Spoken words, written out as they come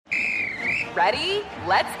Ready?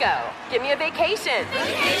 Let's go. Give me a vacation.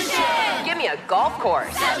 Vacation! Give me a golf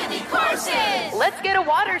course. 70 courses! Let's get a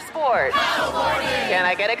water sport. Paddleboarding! Can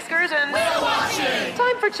I get excursions? Whale watching!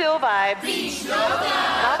 Time for chill vibes. Beach yoga!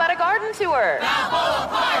 How about a garden tour? Balboa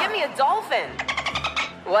Park! Give me a dolphin.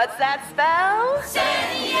 What's that spell?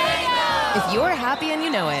 San Diego! If you're happy and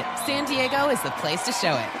you know it, San Diego is the place to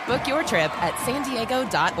show it. Book your trip at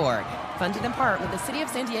sandiego.org. Funded in part with the City of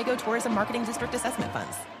San Diego Tourism Marketing District Assessment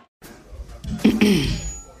Funds.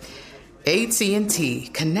 AT&T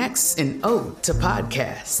connects an ode to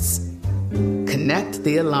podcasts. Connect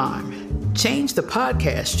the alarm. Change the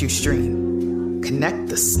podcast you stream. Connect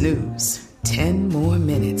the snooze. 10 more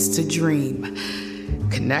minutes to dream.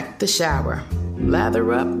 Connect the shower.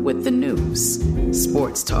 Lather up with the news.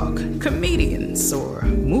 Sports talk, comedians, or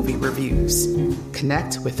movie reviews.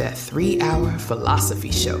 Connect with that 3-hour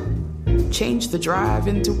philosophy show. Change the drive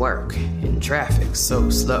into work in traffic so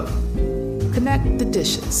slow. Connect the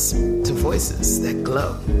dishes to voices that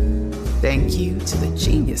glow. Thank you to the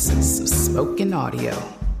geniuses of spoken audio.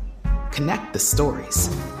 Connect the stories.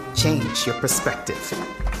 Change your perspective.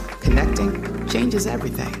 Connecting changes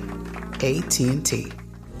everything. AT&T.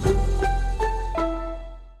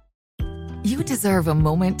 You deserve a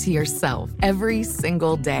moment to yourself every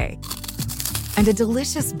single day. And a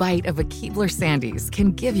delicious bite of a Keebler Sandies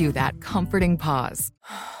can give you that comforting pause.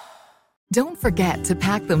 Don't forget to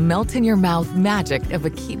pack the melt-in-your-mouth magic of a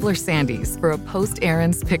Keebler Sandies for a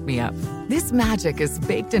post-errands pick-me-up. This magic is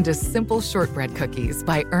baked into simple shortbread cookies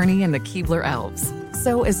by Ernie and the Keebler Elves.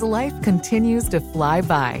 So as life continues to fly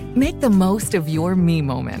by, make the most of your me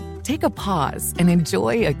moment. Take a pause and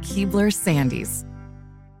enjoy a Keebler Sandies.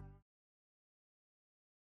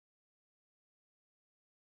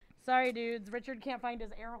 Sorry, dudes. Richard can't find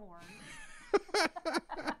his air horn.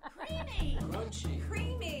 Creamy! Crunchy.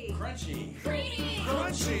 Creamy! Crunchy. Creamy!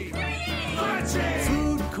 Crunchy. Creamy! Crunchy.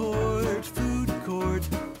 Food court, food court,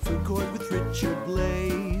 food court with Richard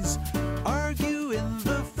Blaze. Argue in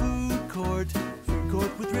the food court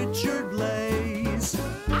with Richard Blaze.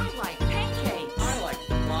 I like pancakes! I like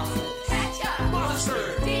waffles. Ketchup!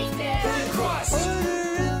 Mustard. Deep dish! Thin crust.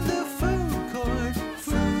 Order in the food court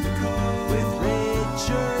with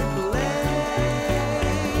Richard Blaze.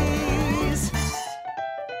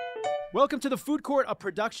 Welcome to the Food Court, a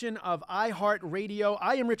production of iHeartRadio.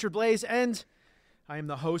 I am Richard Blaze, and I am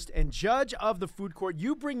the host and judge of the Food Court.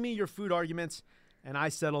 You bring me your food arguments, and I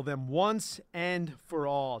settle them once and for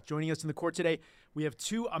all. Joining us in the court today, we have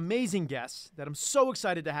two amazing guests that I'm so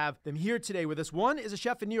excited to have them here today with us. One is a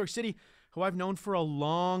chef in New York City who I've known for a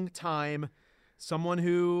long time. Someone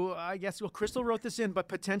who, I guess, well, Crystal wrote this in, but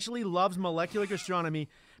potentially loves molecular gastronomy,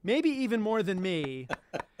 maybe even more than me.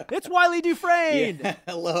 It's Wiley Dufresne. Yeah.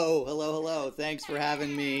 Hello. Thanks for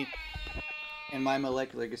having me and my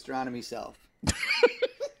molecular gastronomy self.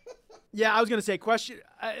 Yeah, I was going to say, question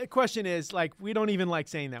is, like, we don't even like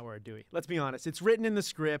saying that word, do we? Let's be honest. It's written in the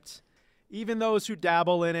script. Even those who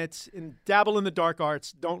dabble in it and dabble in the dark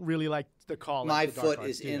arts don't really like to call it. My foot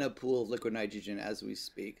is in a pool of liquid nitrogen as we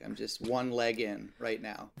speak. I'm just one leg in right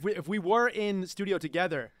now. If we were in studio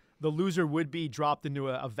together, the loser would be dropped into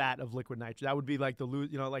a vat of liquid nitrogen. That would be like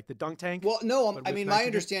like the dunk tank. Well, no, but I with mean, my nitrogen.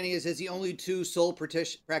 understanding is as the only two sole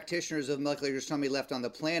practitioners of molecular gastronomy left on the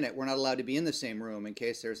planet, we're not allowed to be in the same room in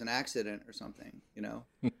case there's an accident or something, you know?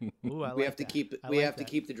 Ooh, we have to keep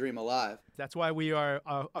the dream alive. That's why we are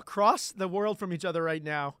across the world from each other right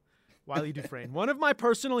now. Wiley Dufresne, one of my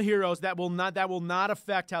personal heroes that will not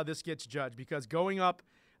affect how this gets judged, because going up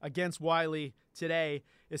against Wiley today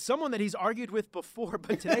is someone that he's argued with before,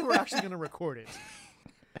 but today we're actually going to record it.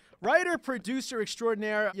 Writer, producer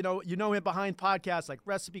extraordinaire, you know him behind podcasts like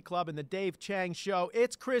Recipe Club and The Dave Chang Show.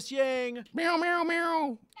 It's Chris Yang. Meow, meow,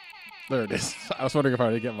 meow. There it is. I was wondering if I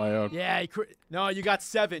had to get my own. Yeah, no, you got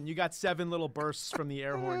 7. You got 7 little bursts from the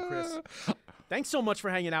air horn, Chris. Thanks so much for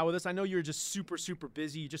hanging out with us. I know you're just super, super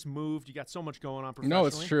busy. You just moved. You got so much going on professionally. No,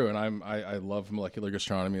 it's true, and I love molecular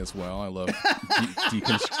gastronomy as well. I love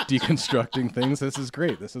deconstructing things. This is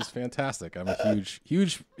great. This is fantastic. I'm a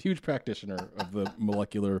huge practitioner of the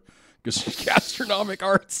molecular gastronomic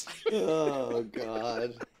arts. Oh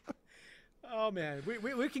God. Oh man,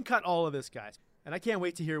 we can cut all of this, guys. And I can't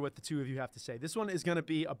wait to hear what the two of you have to say. This one is going to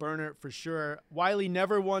be a burner for sure. Wiley,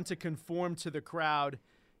 never one to conform to the crowd,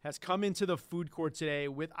 has come into the food court today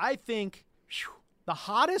with, I think, the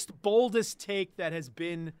hottest, boldest take that has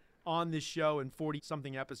been on this show in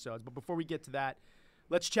 40-something episodes. But before we get to that,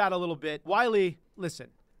 let's chat a little bit. Wiley, listen,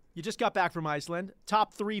 you just got back from Iceland.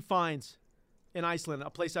 Top 3 finds in Iceland, a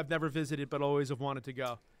place I've never visited but always have wanted to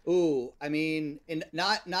go. Ooh, I mean,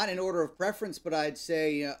 not in order of preference, but I'd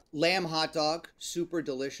say lamb hot dog, super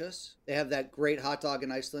delicious. They have that great hot dog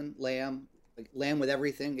in Iceland, lamb with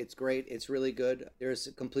everything. It's great. It's really good. There's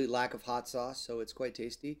a complete lack of hot sauce, so it's quite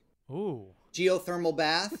tasty. Ooh. Geothermal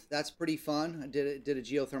bath, that's pretty fun. I did a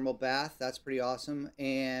geothermal bath. That's pretty awesome.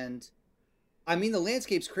 And I mean, the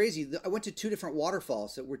landscape's crazy. I went to 2 different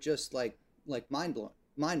waterfalls that were just like mind blowing.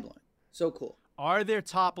 So cool. Are there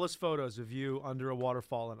topless photos of you under a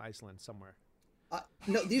waterfall in Iceland somewhere?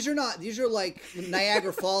 No, these are not. These are like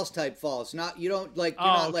Niagara Falls type falls. You're not like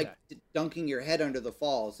dunking your head under the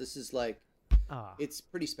falls. This is like, it's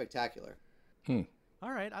pretty spectacular.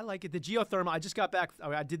 All right, I like it. The geothermal. I just got back.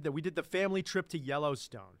 We did the family trip to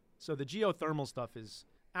Yellowstone. So the geothermal stuff is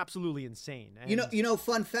absolutely insane. And you know,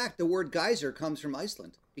 fun fact: the word geyser comes from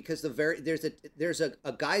Iceland because there's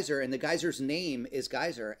a geyser, and the geyser's name is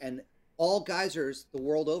Geyser, and all geysers the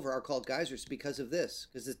world over are called geysers because of this,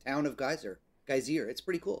 because the town of Geyser. It's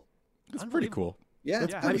pretty cool. It's pretty cool. Yeah,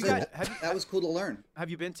 that was cool to learn. Have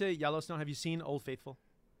you been to Yellowstone? Have you seen Old Faithful?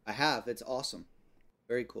 I have. It's awesome.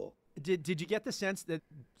 Very cool. Did you get the sense that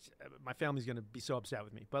my family's going to be so upset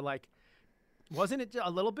with me? But like, wasn't it a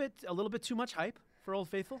little bit too much hype for Old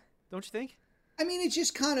Faithful? Don't you think? I mean, it's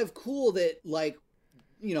just kind of cool that like,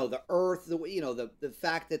 you know, the earth, the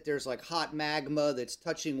fact that there's like hot magma that's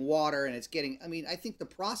touching water and it's getting. I mean, I think the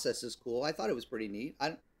process is cool. I thought it was pretty neat.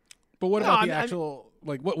 But what about the actual,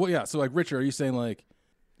 like, what? Yeah, so, like, Richard, are you saying, like,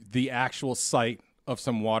 the actual sight of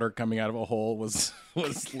some water coming out of a hole was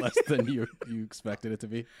less than you expected it to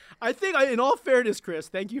be? I think, in all fairness, Chris,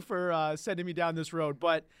 thank you for sending me down this road,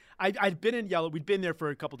 but I'd been in We'd been there for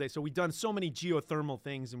a couple days, so we'd done so many geothermal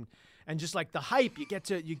things, and just, like, the hype, you get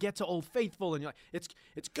to Old Faithful, and you're like,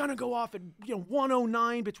 it's gonna go off at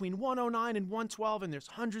 109, between 109 and 112, and there's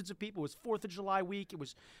hundreds of people. It was 4th of July week. It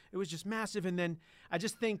was just massive. And then I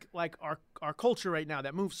just think, like, our culture right now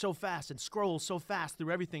that moves so fast and scrolls so fast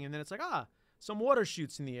through everything, and then it's like, some water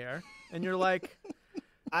shoots in the air, and you're like,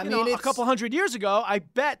 a couple hundred years ago, I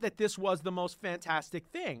bet that this was the most fantastic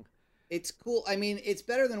thing. It's cool. I mean, it's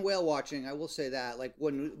better than whale watching, I will say that. Like,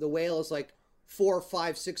 when the whale is like 400,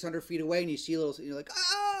 500, 600 feet away, and you see you're like,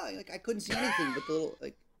 like I couldn't see anything but the little,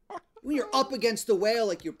 like, when you're up against the whale,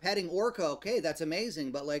 like you're petting orca, okay, that's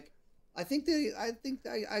amazing. But like, I think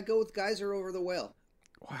I go with geyser over the whale.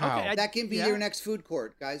 Wow, okay, that can be your next food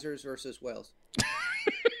court: geysers versus whales.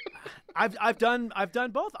 I've done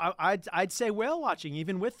both. I'd say whale watching,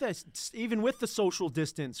 even with the social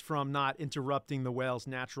distance from not interrupting the whale's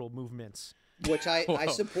natural movements. Which I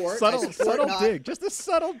support. Subtle dig. Just a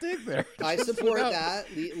subtle dig there. I support that.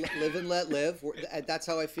 Live and let live. That's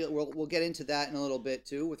how I feel. We'll get into that in a little bit,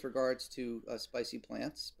 too, with regards to spicy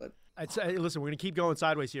plants. But I'd say, listen, we're going to keep going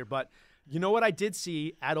sideways here. But you know what I did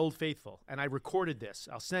see at Old Faithful? And I recorded this.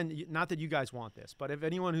 I'll send, not that you guys want this, but if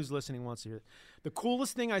anyone who's listening wants to hear it. The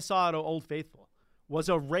coolest thing I saw at Old Faithful was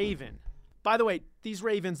a raven. By the way, these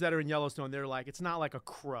ravens that are in Yellowstone, they're like, it's not like a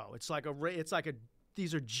crow.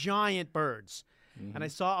 These are giant birds. Mm-hmm. And I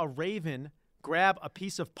saw a raven grab a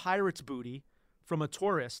piece of pirate's booty from a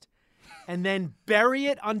tourist and then bury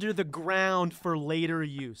it under the ground for later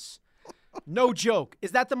use. No joke.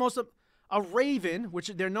 Is that the most... A raven, which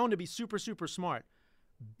they're known to be super, super smart,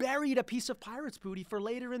 buried a piece of pirate's booty for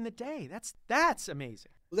later in the day. That's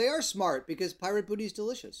amazing. Well, they are smart because pirate booty is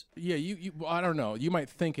delicious. Yeah, I don't know. You might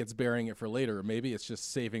think it's burying it for later. Maybe it's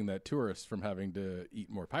just saving that tourist from having to eat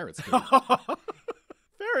more pirate's booty.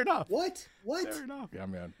 Fair enough. What? Fair enough. Yeah,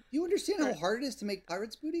 man. You understand how hard it is to make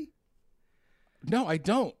pirate's booty? No, I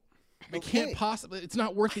don't. Okay. It can't possibly. It's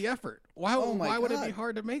not worth the effort. Why would it be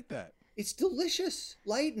hard to make that? It's delicious,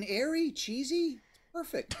 light and airy, cheesy.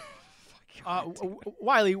 Perfect.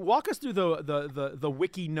 Wiley, walk us through the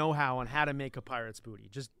wiki know-how on how to make a pirate's booty.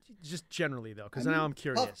 Just generally though, because now I'm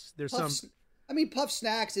curious. Puff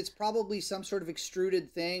snacks. It's probably some sort of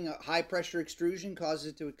extruded thing. A high pressure extrusion causes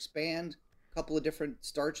it to expand. A couple of different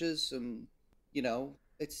starches.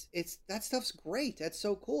 It's that stuff's great. That's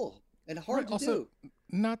so cool and hard to do.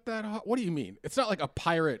 Not that hard. What do you mean? It's not like a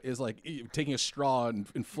pirate is like taking a straw and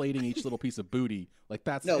inflating each little piece of booty. Like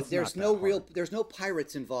that's no. There's no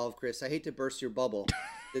pirates involved, Chris. I hate to burst your bubble.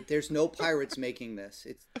 That there's no pirates making this.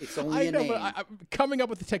 It's only a name. But coming up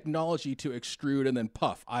with the technology to extrude and then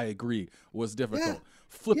puff, I agree, was difficult. Yeah.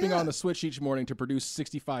 Flipping on the switch each morning to produce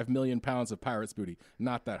 65 million pounds of pirate's booty,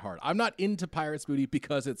 not that hard. I'm not into pirate's booty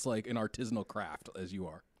because it's like an artisanal craft, as you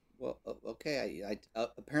are. Well, okay. I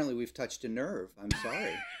apparently we've touched a nerve. I'm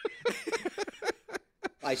sorry.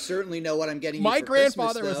 I certainly know what I'm getting. My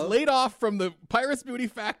grandfather was laid off from the pirate's booty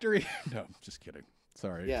factory. No, just kidding.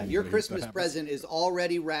 Sorry. Yeah, your Christmas present is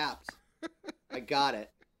already wrapped. I got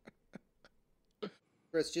it.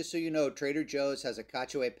 Chris, just so you know, Trader Joe's has a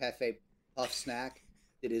cacio e pepe puff snack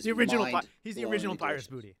that is The original. He's the original mind-blowingly Pirates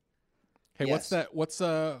delicious. Booty. Hey, Yes. what's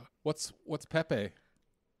that? What's Pepe?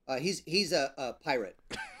 He's a pirate.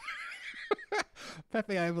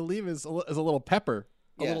 Pepe, I believe, is a little pepper.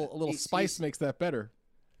 Yeah, a little he's- spice he's- makes that better.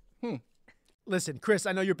 Listen, Chris,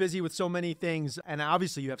 I know you're busy with so many things, and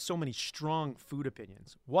obviously you have so many strong food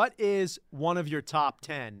opinions. What is one of your top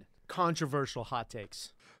 10 controversial hot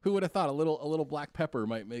takes? Who would have thought a little black pepper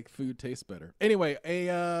might make food taste better? Anyway,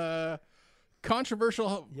 a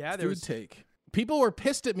controversial food take. People were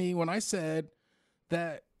pissed at me when I said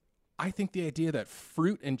that I think the idea that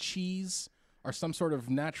fruit and cheese are some sort of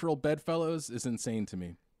natural bedfellows is insane to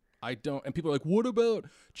me. I don't. And people are like, what about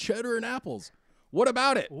cheddar and apples? What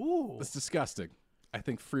about it? Ooh. It's disgusting. I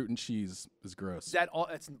think fruit and cheese is gross.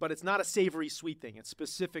 But it's not a savory sweet thing. It's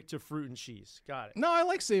specific to fruit and cheese. Got it. No, I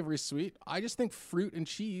like savory sweet. I just think fruit and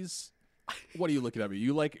cheese. What are you looking at me?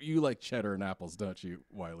 You like cheddar and apples, don't you,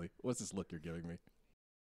 Wiley? What's this look you're giving me?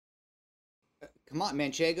 Come on,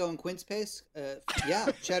 Manchego and Quince paste. Yeah,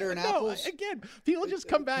 cheddar and apples. Again, people just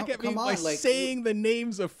come back at me come by on, like- saying the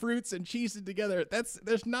names of fruits and cheeses together.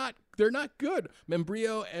 They're not good.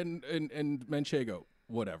 Membrillo and Manchego,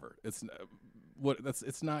 whatever. It's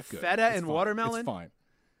not good. Feta It's and fine. watermelon? It's fine.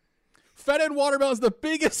 Feta and watermelon is the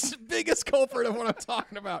biggest culprit of what I'm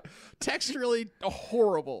talking about. Texturally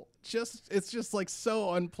horrible. It's just like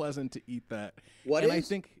so unpleasant to eat that. What and I is?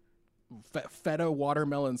 think feta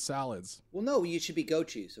watermelon salads. Well, no, you should be goat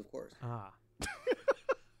cheese, of course.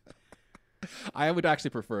 I would actually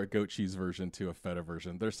prefer a goat cheese version to a feta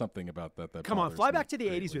version. There's something about that. Come on, bothers fly me back to the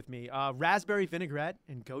greatly. 80s with me. Raspberry vinaigrette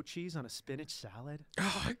and goat cheese on a spinach salad.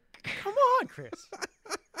 Come on, Chris.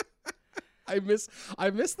 I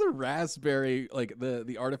miss the raspberry, like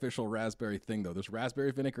the artificial raspberry thing though. There's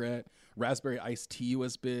raspberry vinaigrette, raspberry iced tea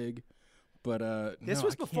was big, but This no,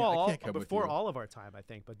 was I can't come with before you. all of our time, I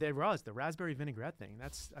think. But there was the raspberry vinaigrette thing.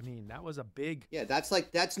 That was a big. Yeah, that's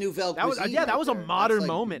Nouvelle That was cuisine. that right was a there. modern That's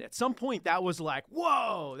like moment. At some point, that was like,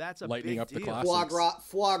 whoa, that's a Lightening big up the deal. classics.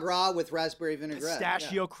 foie gras with raspberry vinaigrette.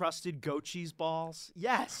 Pistachio crusted goat cheese balls.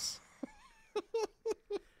 Yes.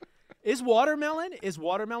 Is watermelon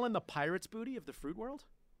the pirate's booty of the fruit world,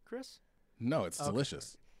 Chris? No, it's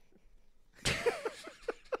delicious.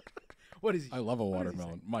 What is he? I love a What is he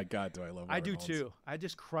watermelon. saying? My God, do I love I do watermelons. too. I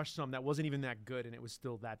just crushed some that wasn't even that good, and it was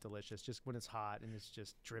still that delicious. Just when it's hot and it's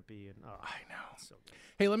just drippy and I know. It's so good.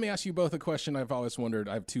 Hey, let me ask you both a question I've always wondered.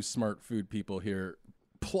 I have two smart food people here.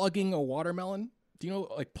 Plugging a watermelon? Do you know,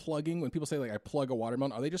 like, plugging? When people say, like, I plug a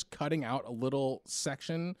watermelon, are they just cutting out a little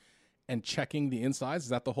section and checking the insides? Is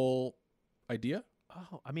that the whole idea?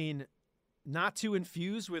 Oh, I mean, not to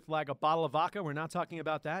infuse with like a bottle of vodka. We're not talking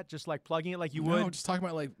about that. Just like plugging it like you No, would. just talking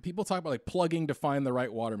about, like, people talk about, like, plugging to find the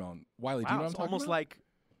right watermelon. Wiley, do you know what I'm it's talking almost about?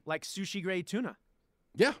 like sushi grade tuna.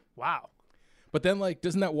 Yeah. Wow. But then, like,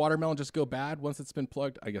 doesn't that watermelon just go bad once it's been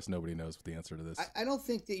plugged? I guess nobody knows what the answer to this. I don't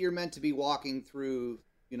think that you're meant to be walking through,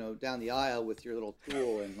 down the aisle with your little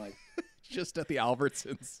tool and like Just at the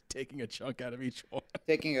Albertsons, taking a chunk out of each one.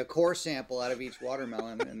 taking a core sample out of each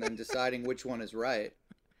watermelon and then deciding which one is right.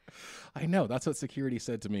 I know. That's what security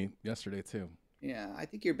said to me yesterday, too. Yeah, I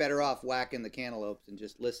think you're better off whacking the cantaloupes and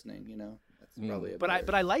just listening. That's probably.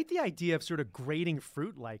 But I like the idea of sort of grating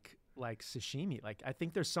fruit like sashimi. Like I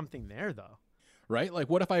think there's something there though. Right? Like,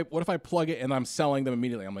 what if I plug it and I'm selling them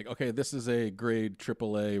immediately? I'm like, okay, this is a grade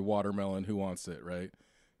AAA watermelon. Who wants it? Right?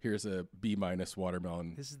 Here's a B-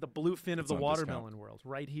 watermelon. This is the bluefin of It's the on watermelon discount. world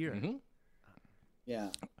right here. Mm-hmm. Yeah,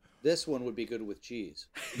 this one would be good with cheese.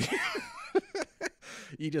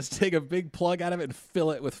 You just take a big plug out of it and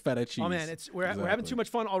fill it with feta cheese. Oh man, we're having Exactly. too much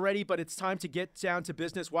fun already, but it's time to get down to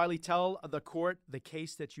business. Wiley, tell the court the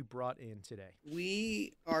case that you brought in today.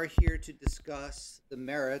 We are here to discuss the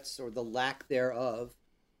merits or the lack thereof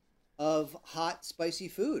of hot, spicy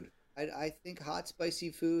food. I think hot, spicy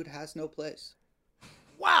food has no place.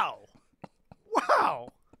 Wow.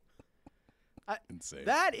 Insane.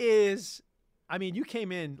 That is, I mean, you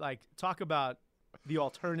came in like talk about the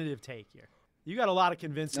alternative take here. You got a lot of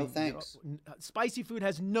convincing. No thanks. Spicy food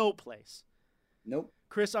has no place. Nope.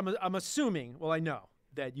 Chris, I'm assuming. Well, I know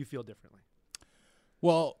that you feel differently.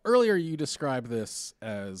 Well, earlier you described this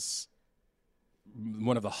as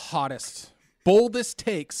one of the hottest, boldest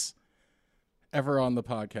takes ever on the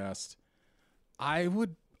podcast. I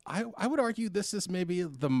would argue this is maybe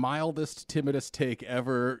the mildest, timidest take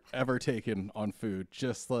ever taken on food.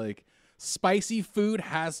 Just like spicy food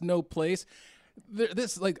has no place.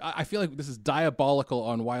 This like I feel like this is diabolical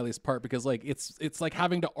on Wiley's part because like it's like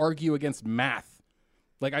having to argue against math.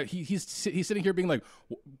 Like he's sitting here being like,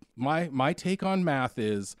 my take on math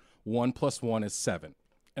is 1 + 1 is 7.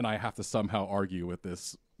 and I have to somehow argue with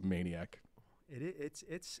this maniac. It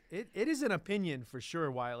is an opinion for sure,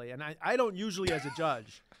 Wiley, and I don't usually as a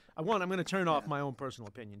judge. I'm going to turn off my own personal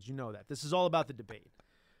opinions. You know that. This is all about the debate.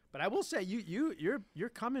 But I will say you're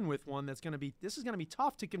coming with one that's going to be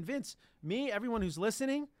tough to convince me, everyone who's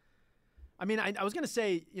listening. I mean, I was going to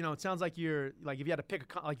say, it sounds like you're like if you had to pick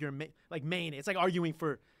like mayonnaise. It's like arguing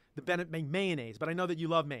for the benefit mayonnaise, but I know that you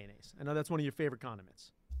love mayonnaise. I know that's one of your favorite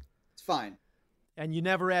condiments. It's fine. And you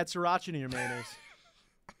never add sriracha to your mayonnaise.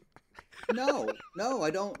 No, I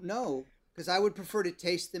don't know, because I would prefer to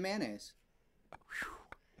taste the mayonnaise.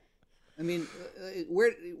 I mean,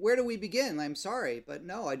 where do we begin? I'm sorry, but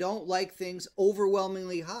no, I don't like things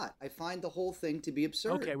overwhelmingly hot. I find the whole thing to be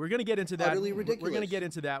absurd. Okay, we're going to get into that. Utterly ridiculous. We're going to get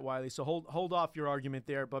into that, Wiley, so hold off your argument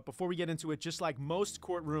there. But before we get into it, just like most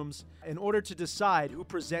courtrooms, in order to decide who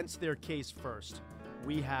presents their case first,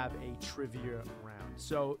 we have a trivia round.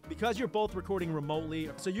 So because you're both recording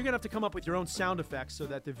remotely, so you're going to have to come up with your own sound effects so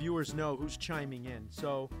that the viewers know who's chiming in.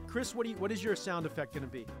 So, Chris, what is your sound effect going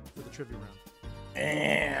to be for the trivia round?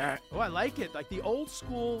 Oh, I like it. Like the old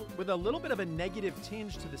school with a little bit of a negative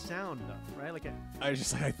tinge to the sound, though, right? Like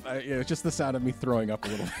it's just the sound of me throwing up a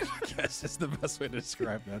little bit. I guess it's the best way to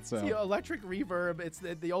describe that sound. The electric reverb. It's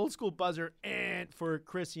the old school buzzer for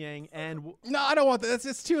Chris Yang. And no, I don't want that.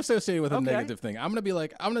 It's too associated with a negative thing. I'm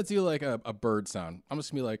gonna do like a bird sound. I'm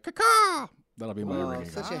just gonna be like caw. That'll be my ringing.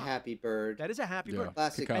 Such a happy bird. That is a happy bird.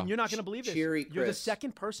 Classic. And you're not gonna believe this. Cheery Chris. You're the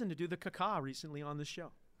second person to do the caw recently on this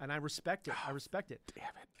show. And I respect it.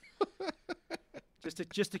 Damn it.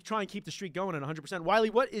 just to try and keep the streak going at 100%. Wiley,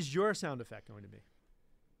 what is your sound effect going to be?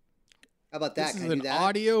 How about that? This Can is I an do that?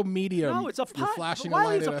 audio medium. No, it's a You're flashing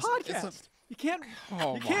Wiley, a light it's a at us. podcast. You can't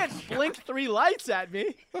Oh you my can't blink 3 lights at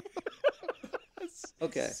me.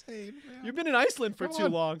 Okay. Insane, man. You've been in Iceland for too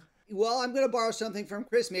long. Well, I'm going to borrow something from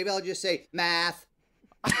Chris. Maybe I'll just say math.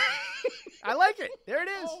 I like it. There it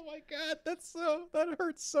is. Oh my God, that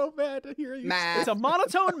hurts so bad to hear you. Math. It's a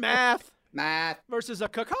monotone math Math. versus a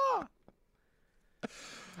caw.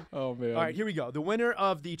 Oh man. All right, here we go. The winner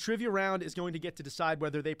of the trivia round is going to get to decide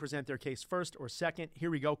whether they present their case first or second. Here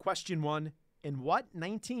we go. Question 1. In what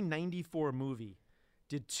 1994 movie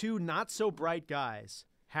did 2 not-so-bright guys,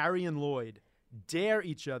 Harry and Lloyd, dare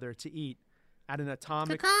each other to eat at an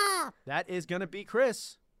atomic... That is going to be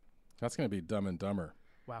Chris. That's going to be Dumb and Dumber.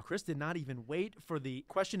 Wow, Chris did not even wait for the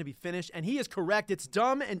question to be finished, and he is correct. It's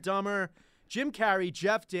Dumb and Dumber. Jim Carrey,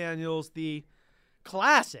 Jeff Daniels, the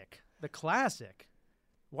classic. The classic.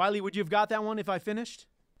 Wiley, would you have got that one if I finished?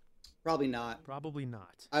 Probably not. Probably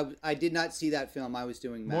not. I did not see that film. I was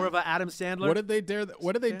doing math. More of a Adam Sandler. What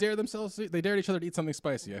did they dare themselves to eat? They dared each other to eat something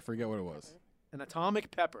spicy. I forget what it was. An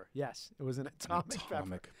atomic pepper. Yes, it was an atomic pepper.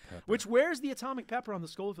 Pepper. Which, where's the atomic pepper on the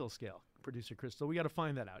Scoville scale, producer Crystal? We got to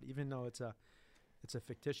find that out, even though it's a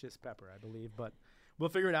fictitious pepper, I believe, but we'll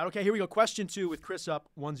figure it out. Okay, here we go. Question 2 with Chris up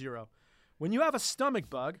 1-0. When you have a stomach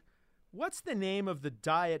bug, what's the name of the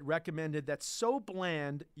diet recommended that's so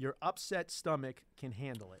bland your upset stomach can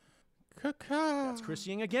handle it? That's Chris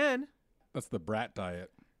Yang again. That's the brat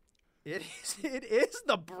diet. It is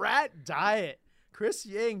the brat diet. Chris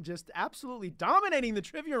Yang just absolutely dominating the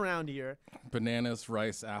trivia round here. Bananas,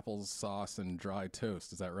 rice, apples, sauce, and dry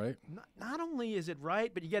toast. Is that right? Not only is it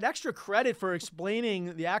right, but you get extra credit for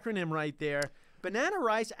explaining the acronym right there. Banana,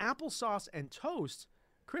 rice, applesauce, and toast.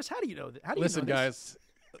 Chris, how do you know that? How do you Listen, know this? guys.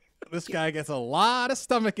 This guy gets a lot of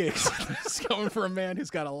stomach aches. It's coming from a man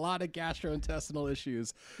who's got a lot of gastrointestinal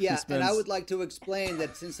issues. Yeah, and I would like to explain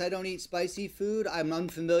that since I don't eat spicy food, I'm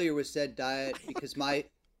unfamiliar with said diet because my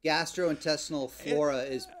gastrointestinal flora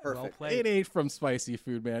is perfect. It ain't from spicy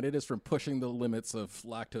food, man. It is from pushing the limits of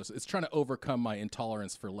lactose. It's trying to overcome my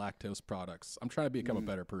intolerance for lactose products. I'm trying to become a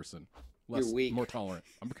better person. You're weak. More tolerant.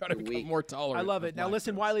 I'm trying to become more tolerant. I love it. Now, lactose.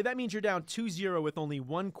 listen, Wiley, that means you're down 2-0 with only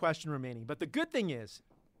one question remaining. But the good thing is,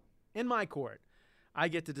 in my court, I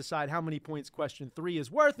get to decide how many points question 3 is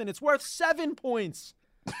worth, and it's worth 7 points.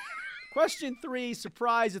 Question 3,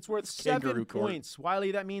 surprise, it's worth 7 points.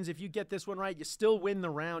 Wiley, that means if you get this one right, you still win the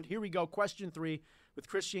round. Here we go. Question 3 with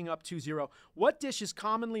Chris Yang up 2-0. What dish is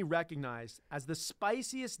commonly recognized as the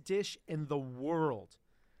spiciest dish in the world?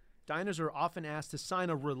 Diners are often asked to sign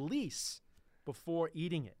a release before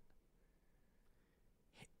eating it.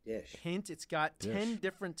 Dish. Hint, it's got 10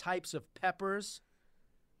 different types of peppers,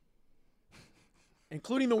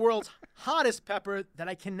 including the world's hottest pepper that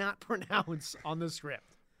I cannot pronounce on the script.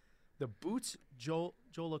 The Boots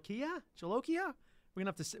Jolokia? We're gonna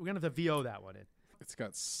have to VO that one in. It's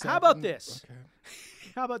got 7. How about this? Okay.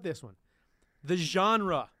 How about this one? The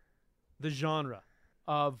genre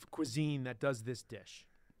of cuisine that does this dish.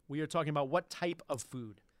 We are talking about what type of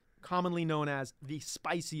food commonly known as the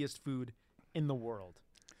spiciest food in the world?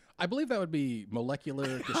 I believe that would be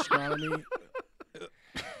molecular gastronomy.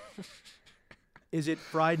 Is it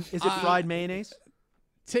fried mayonnaise?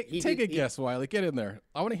 Take a guess, Wiley. Get in there.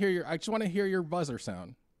 I just want to hear your buzzer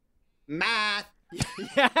sound. Math.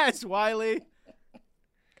 Yes, Wiley.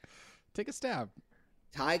 Take a stab.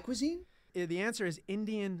 Thai cuisine? The answer is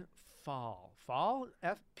Indian Phaal. Phaal,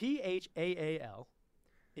 Phaal.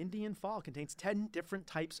 Indian Phaal contains 10 different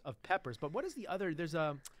types of peppers. But what is the other?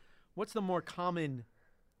 What's the more common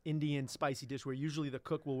Indian spicy dish where usually the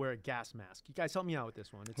cook will wear a gas mask? You guys help me out with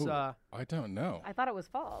this one. It's I don't know. I thought it was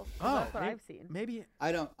fall. Oh, That's what I've seen. Maybe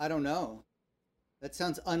I don't know. That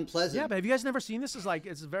sounds unpleasant. Yeah, but have you guys never seen this?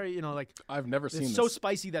 It's very, I've never seen it's this. so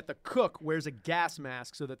spicy that the cook wears a gas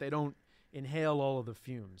mask so that they don't inhale all of the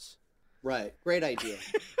fumes. Right. Great idea.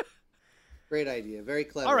 Great idea. Very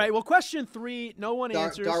clever. All right. Well, question 3. No one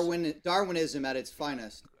answers. Darwinism at its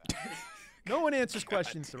finest. No one answers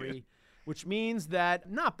question 3, which means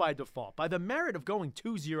that, not by default, by the merit of going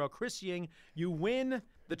 2-0, Chris Ying, you win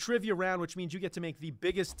the trivia round, which means you get to make the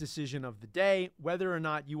biggest decision of the day, whether or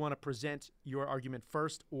not you want to present your argument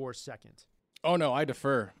first or second. Oh no, I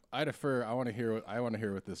defer. I want to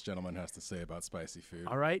hear what this gentleman has to say about spicy food.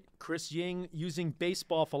 All right. Chris Ying, using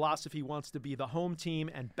baseball philosophy, wants to be the home team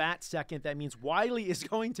and bat second. That means Wiley is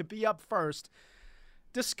going to be up first,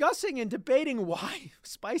 discussing and debating why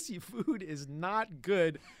spicy food is not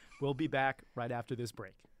good. We'll be back right after this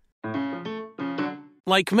break.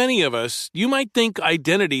 Like many of us, you might think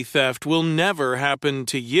identity theft will never happen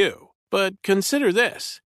to you. But consider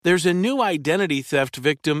this. There's a new identity theft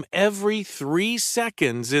victim every 3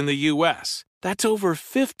 seconds in the U.S. That's over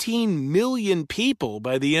 15 million people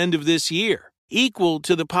by the end of this year, equal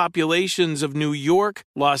to the populations of New York,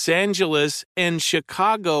 Los Angeles, and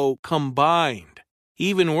Chicago combined.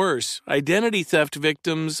 Even worse, identity theft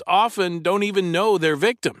victims often don't even know they're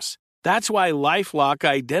victims. That's why LifeLock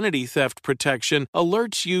Identity Theft Protection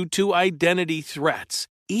alerts you to identity threats,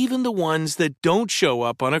 even the ones that don't show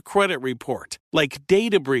up on a credit report, like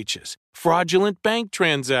data breaches, fraudulent bank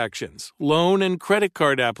transactions, loan and credit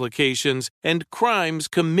card applications, and crimes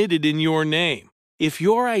committed in your name. If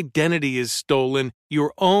your identity is stolen,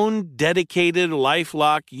 your own dedicated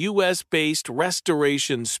LifeLock U.S.-based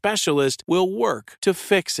restoration specialist will work to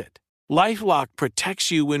fix it. LifeLock protects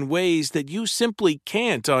you in ways that you simply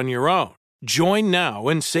can't on your own. Join now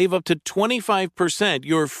and save up to 25%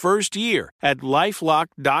 your first year at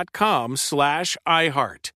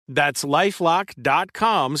LifeLock.com/iHeart. That's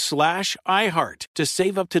LifeLock.com/iHeart to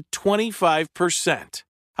save up to 25%.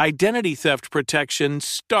 Identity theft protection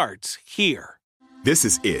starts here. This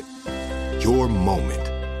is it. Your moment.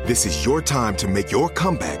 This is your time to make your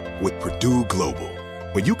comeback with Purdue Global.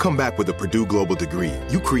 When you come back with a Purdue Global degree,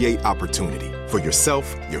 you create opportunity for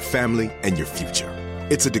yourself, your family, and your future.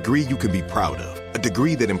 It's a degree you can be proud of, a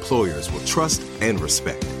degree that employers will trust and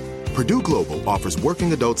respect. Purdue Global offers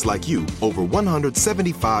working adults like you over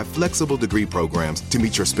 175 flexible degree programs to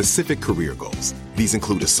meet your specific career goals. These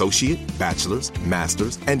include associate, bachelor's,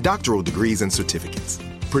 master's, and doctoral degrees and certificates.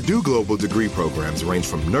 Purdue Global degree programs range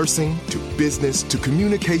from nursing to business to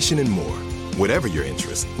communication and more. Whatever your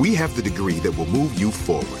interest, we have the degree that will move you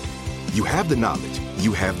forward. You have the knowledge,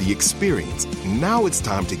 you have the experience. Now it's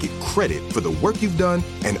time to get credit for the work you've done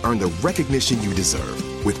and earn the recognition you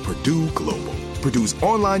deserve with Purdue Global, Purdue's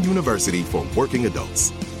online university for working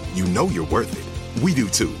adults. You know you're worth it. We do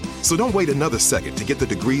too. So don't wait another second to get the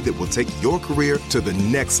degree that will take your career to the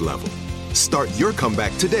next level. Start your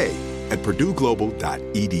comeback today at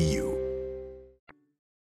purdueglobal.edu.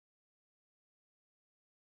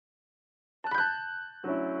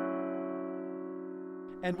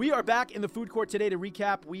 And we are back in the food court today to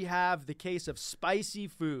recap. We have the case of spicy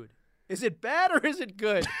food. Is it bad or is it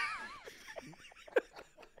good?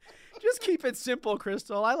 Just keep it simple,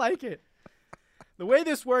 Crystal. I like it. The way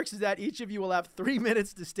this works is that each of you will have 3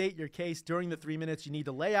 minutes to state your case. During the 3 minutes, you need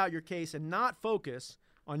to lay out your case and not focus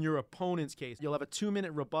on your opponent's case. You'll have a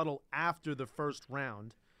 2-minute rebuttal after the first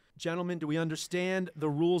round. Gentlemen, do we understand the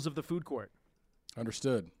rules of the food court?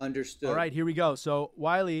 Understood. Understood. All right, here we go. So,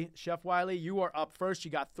 Wiley, Chef Wiley, you are up first.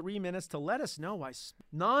 You got 3 minutes to let us know why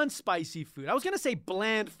non-spicy food. I was going to say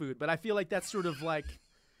bland food, but I feel like that's sort of like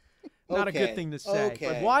not a good thing to say. Okay.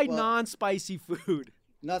 But why non-spicy food?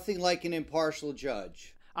 Nothing like an impartial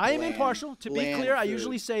judge. I am impartial. To be clear, I food.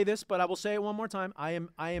 usually say this, but I will say it one more time. I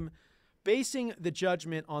am basing the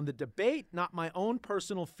judgment on the debate, not my own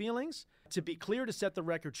personal feelings. To be clear, to set the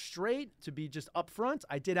record straight, to be just upfront,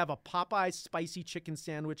 I did have a Popeye spicy chicken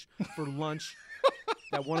sandwich for lunch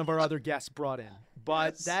that one of our other guests brought in.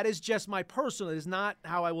 But that is just my personal. It is not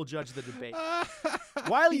how I will judge the debate.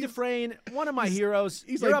 Wiley Dufresne, one of my heroes.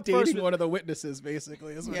 He's You're like up first dating with- one of the witnesses,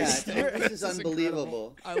 basically. Is what Yeah, he's saying. this is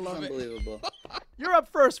unbelievable. I love it. Unbelievable. You're up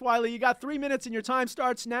first, Wiley. You got 3 minutes, and your time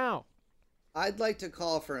starts now. I'd like to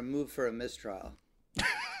call for a move for a mistrial.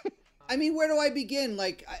 I mean, where do I begin?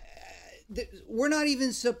 Like, we're not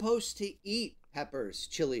even supposed to eat peppers,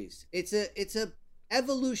 chilies. It's a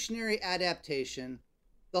evolutionary adaptation.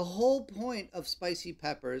 The whole point of spicy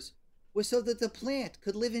peppers was so that the plant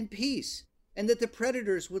could live in peace and that the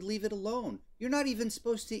predators would leave it alone. You're not even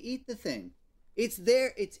supposed to eat the thing. It's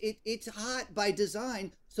there. It's hot by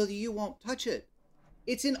design so that you won't touch it.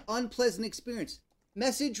 It's an unpleasant experience.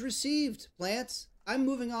 Message received, plants. I'm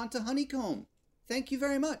moving on to honeycomb. Thank you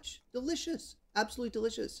very much. Delicious. Absolutely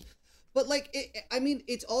delicious. But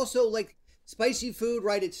it's also like spicy food,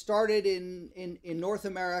 right? It started in North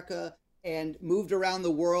America and moved around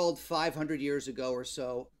the world 500 years ago or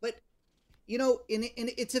so. But,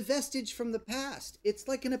 it's a vestige from the past. It's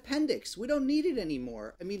like an appendix. We don't need it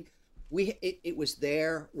anymore. I mean, it was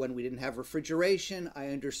there when we didn't have refrigeration. I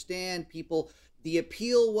understand people, the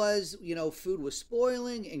appeal was, food was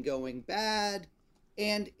spoiling and going bad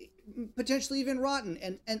and potentially even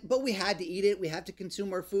rotten. But we had to eat it. We have to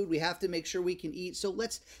consume our food. We have to make sure we can eat. So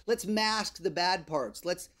let's mask the bad parts.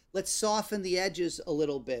 Let's soften the edges a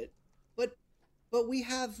little bit. But we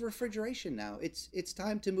have refrigeration now. It's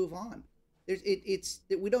time to move on.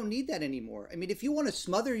 We don't need that anymore. I mean, if you want to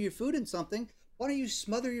smother your food in something, why don't you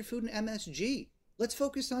smother your food in MSG? Let's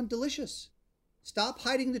focus on delicious. Stop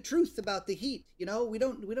hiding the truth about the heat. We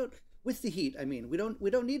don't with the heat. I mean, we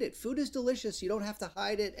don't need it. Food is delicious. You don't have to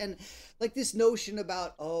hide it. And like this notion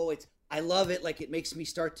about, I love it. Like it makes me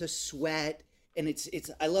start to sweat. And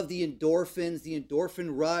I love the endorphins, the endorphin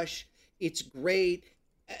rush. It's great.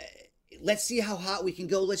 Let's see how hot we can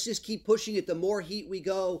go. Let's just keep pushing it. The more heat we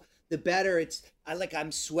go, the better.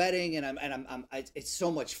 I'm sweating and it's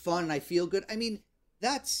so much fun. And I feel good. I mean,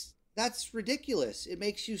 that's ridiculous. It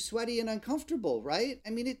makes you sweaty and uncomfortable, right? I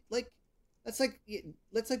mean, that's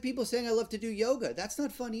like people saying I love to do yoga. That's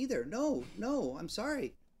not fun either. No, I'm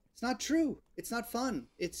sorry. It's not true. It's not fun.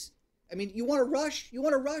 You want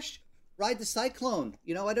to rush? Ride the cyclone.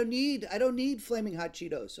 I don't need flaming hot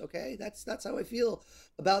Cheetos. Okay. That's how I feel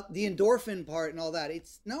about the endorphin part and all that.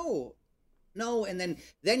 It's no. And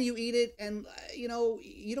then you eat it and,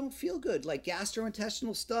 you don't feel good. Like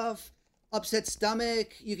gastrointestinal stuff, upset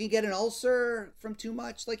stomach. You can get an ulcer from too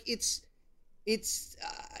much. Like it's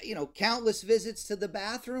countless visits to the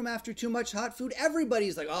bathroom after too much hot food.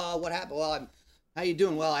 Everybody's like, oh, what happened? Well, how you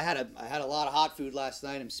doing? Well, I had a lot of hot food last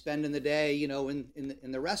night. I'm spending the day, in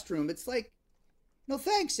the restroom. It's like, no,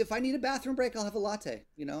 thanks. If I need a bathroom break, I'll have a latte.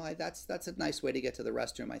 That's a nice way to get to the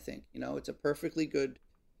restroom. I think, it's a perfectly good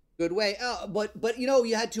way. But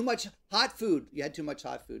you had too much hot food.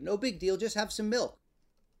 No big deal. Just have some milk.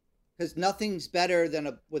 Because nothing's better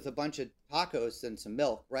than with a bunch of tacos than some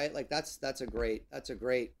milk, right? Like that's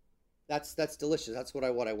delicious. That's what I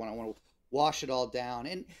want. I want to wash it all down.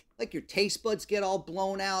 And like your taste buds get all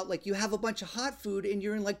blown out. Like you have a bunch of hot food and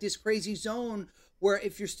you're in like this crazy zone where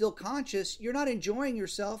if you're still conscious, you're not enjoying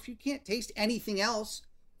yourself. You can't taste anything else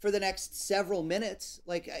for the next several minutes,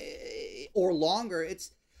 or longer.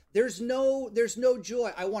 There's no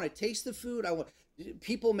joy. I want to taste the food.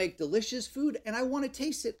 People make delicious food and I want to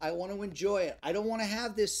taste it. I want to enjoy it. I don't want to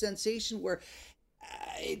have this sensation where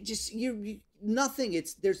nothing.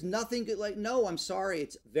 There's nothing good. Like, no, I'm sorry.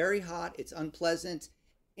 It's very hot. It's unpleasant.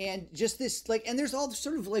 And just this, and there's all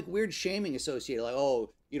sort of weird shaming associated. Like,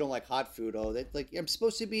 oh, you don't like hot food. Oh, that I'm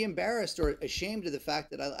supposed to be embarrassed or ashamed of the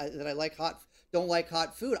fact that I don't like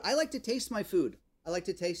hot food. I like to taste my food. I like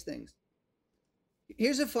to taste things.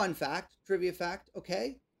 Here's a fun fact, trivia fact.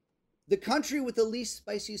 Okay. The country with the least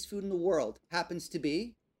spiciest food in the world happens to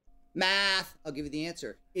be math. I'll give you the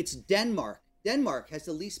answer. It's Denmark. Denmark has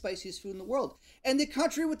the least spiciest food in the world. And the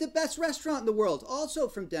country with the best restaurant in the world, also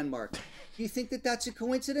from Denmark. Do you think that that's a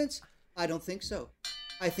coincidence? I don't think so.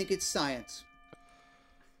 I think it's science.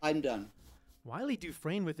 I'm done. Wiley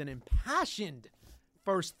Dufresne with an impassioned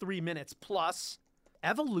first 3 minutes plus.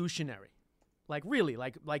 Evolutionary. Really,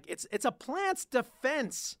 it's a plant's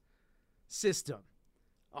defense system.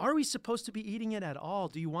 Are we supposed to be eating it at all?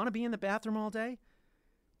 Do you want to be in the bathroom all day?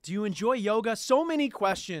 Do you enjoy yoga? So many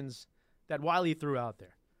questions that Wiley threw out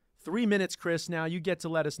there. 3 minutes, Chris. Now you get to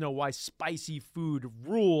let us know why spicy food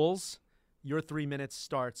rules. Your 3 minutes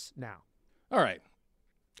starts now. All right.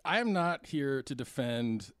 I am not here to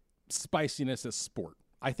defend spiciness as sport.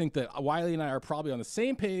 I think that Wiley and I are probably on the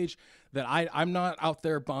same page that I'm not out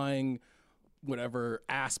there buying whatever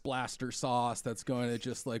ass blaster sauce that's going to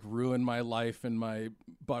just like ruin my life and my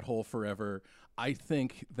butthole forever. I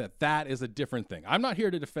think that is a different thing. I'm not here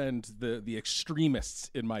to defend the extremists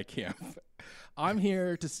in my camp. I'm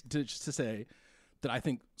here to say that I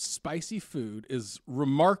think spicy food is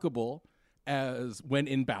remarkable as when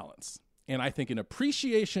in balance. And I think an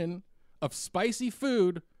appreciation of spicy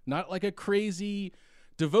food, not like a crazy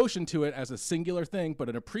devotion to it as a singular thing, but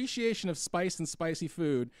an appreciation of spice and spicy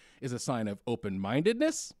food is a sign of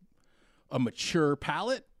open-mindedness, a mature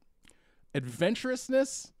palate,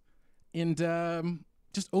 adventurousness, and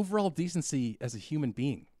just overall decency as a human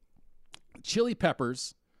being. Chili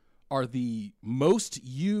peppers are the most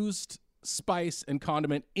used spice and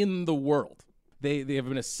condiment in the world. They have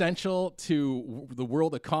been essential to the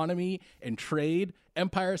world economy and trade.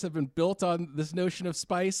 Empires have been built on this notion of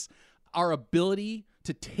spice. Our ability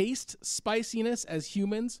to taste spiciness as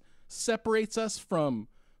humans separates us from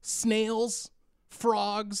snails,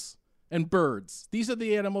 frogs, and birds. These are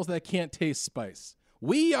the animals that can't taste spice.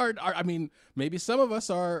 We are I mean, maybe some of us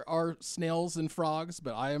are snails and frogs,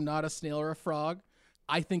 but I am not a snail or a frog.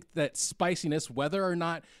 I think that spiciness, whether or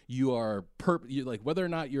not you are whether or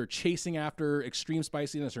not you're chasing after extreme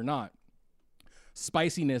spiciness or not,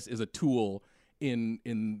 spiciness is a tool in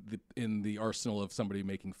the arsenal of somebody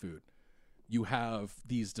making food. You have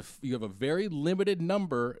you have a very limited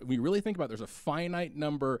number. When you really think about it, there's a finite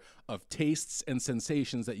number of tastes and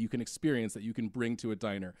sensations that you can experience that you can bring to a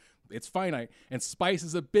diner. It's finite, and spice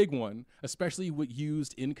is a big one, especially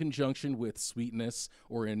used in conjunction with sweetness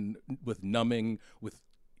or with numbing, with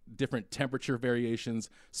different temperature variations.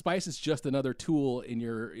 Spice is just another tool in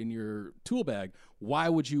your tool bag. Why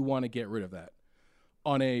would you want to get rid of that?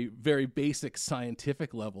 On a very basic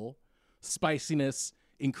scientific level, spiciness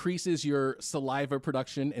increases your saliva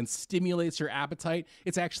production and stimulates your appetite.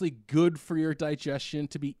 It's actually good for your digestion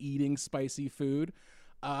to be eating spicy food.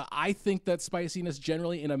 I think that spiciness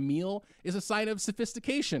generally in a meal is a sign of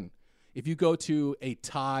sophistication. If you go to a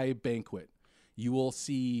Thai banquet, you will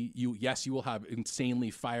see, you will have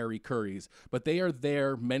insanely fiery curries, but they are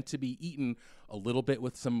there meant to be eaten a little bit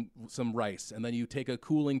with some rice, and then you take a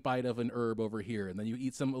cooling bite of an herb over here, and then you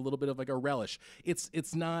eat a little bit of like a relish.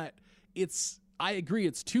 I agree,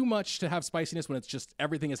 it's too much to have spiciness when it's just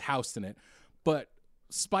everything is housed in it. But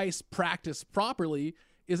spice practiced properly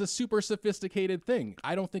is a super sophisticated thing.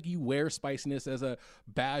 I don't think you wear spiciness as a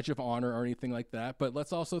badge of honor or anything like that. But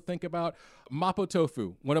let's also think about mapo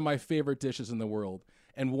tofu, one of my favorite dishes in the world.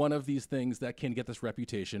 And one of these things that can get this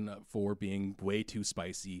reputation for being way too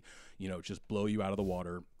spicy, just blow you out of the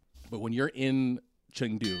water. But when you're in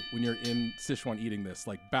Chengdu, when you're in Sichuan eating this,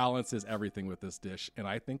 balance is everything with this dish, and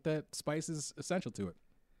I think that spice is essential to it.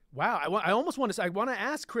 Wow, I almost want to say, I want to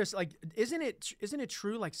ask Chris, isn't it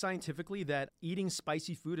true, scientifically, that eating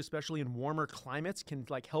spicy food, especially in warmer climates, can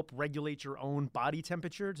help regulate your own body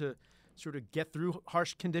temperature to sort of get through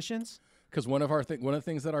harsh conditions? Because one of the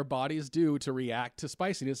things that our bodies do to react to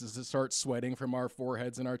spiciness is to start sweating from our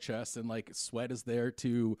foreheads and our chests, and sweat is there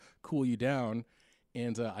to cool you down.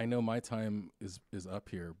 And I know my time is up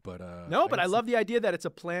here, but I love the idea that it's a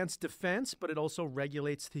plant's defense, but it also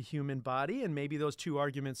regulates the human body, and maybe those two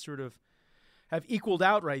arguments sort of have equaled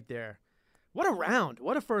out right there. What a round!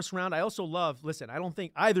 What a first round! I also love. Listen, I don't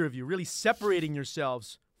think either of you really separating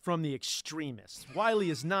yourselves from the extremists. Wiley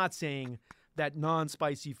is not saying that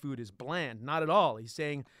non-spicy food is bland, not at all. He's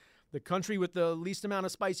saying the country with the least amount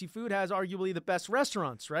of spicy food has arguably the best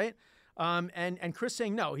restaurants, right? And Chris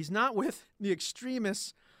saying no, he's not with the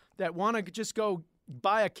extremists that want to just go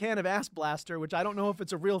buy a can of Ass Blaster, which I don't know if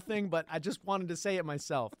it's a real thing, but I just wanted to say it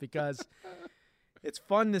myself because it's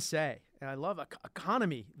fun to say. And I love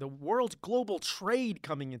economy, the world's global trade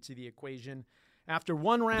coming into the equation after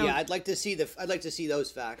one round. Yeah, I'd like to see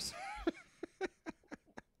those facts.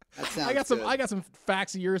 That sounds I got some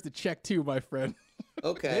facts of yours to check too, my friend.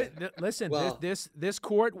 Okay. Listen, this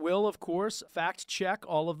court will, of course, fact check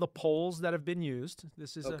all of the polls that have been used.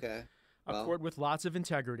 This is a court with lots of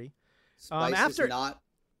integrity. Spice is not.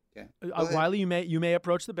 Okay. Wiley, you may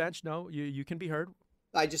approach the bench. No, you can be heard.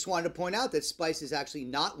 I just wanted to point out that spice is actually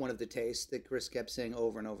not one of the tastes that Chris kept saying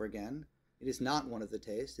over and over again. It is not one of the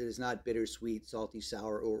tastes. It is not bitter, sweet, salty,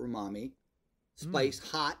 sour, or umami. Spice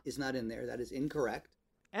hot is not in there. That is incorrect.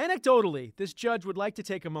 Anecdotally, this judge would like to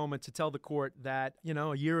take a moment to tell the court that,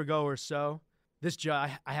 a year ago or so, this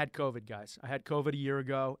judge, I had COVID, guys. I had COVID a year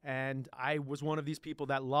ago, and I was one of these people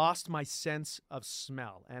that lost my sense of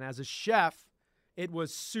smell. And as a chef, it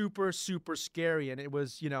was super, super scary. And it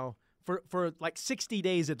was, for 60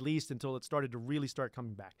 days at least until it started to really start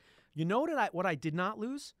coming back. You know what I did not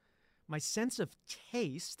lose? My sense of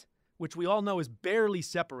taste which we all know is barely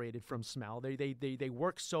separated from smell. They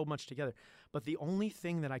work so much together. But the only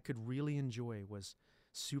thing that I could really enjoy was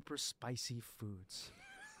super spicy foods.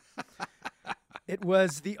 It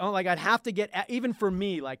was I'd have to get, even for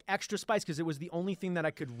me, like extra spice, because it was the only thing that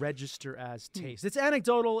I could register as taste. It's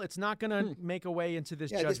anecdotal. It's not going to make a way into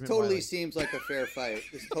this judgment. This totally Wiley. seems like a fair fight.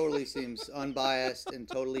 This totally seems unbiased and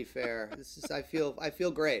totally fair. I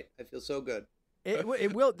feel great. I feel so good.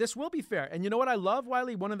 This will be fair. And you know what I love,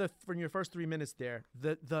 Wiley? From your first 3 minutes there,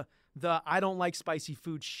 the I don't like spicy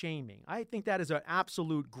food shaming. I think that is an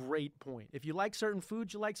absolute great point. If you like certain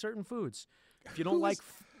foods, you like certain foods. If you don't like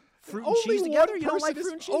fruit and cheese together, you don't like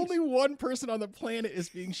fruit and cheese. Only one person on the planet is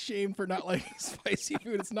being shamed for not liking spicy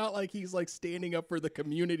food. It's not like he's like standing up for the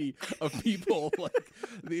community of people, like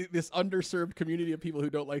this underserved community of people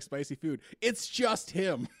who don't like spicy food. It's just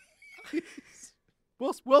him.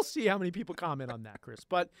 We'll see how many people comment on that, Chris.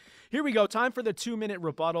 But here we go. Time for the 2-minute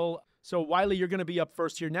rebuttal. So, Wiley, you're going to be up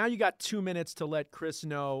first here. Now you got 2 minutes to let Chris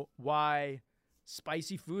know why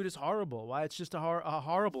spicy food is horrible, why it's just a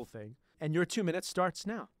horrible thing. And your 2 minutes starts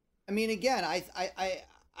now. I mean, again, I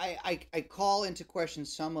call into question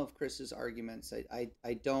some of Chris's arguments.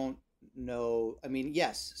 I don't know. I mean,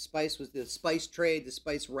 yes, spice was the spice trade, the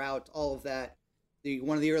spice route, all of that.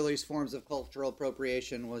 One of the earliest forms of cultural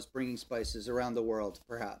appropriation was bringing spices around the world,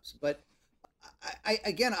 perhaps. But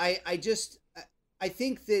I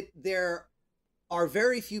think that there are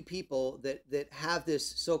very few people that have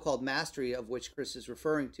this so-called mastery of which Chris is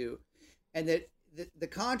referring to, and that the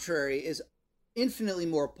contrary is infinitely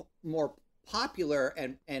more popular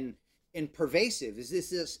and pervasive. Is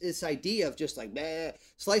this idea of just like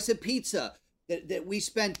slice of pizza that we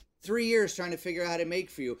spent 3 years trying to figure out how to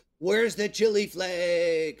make for you? Where's the chili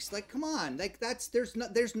flakes? Like, come on, like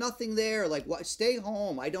there's nothing there. Like, what? Stay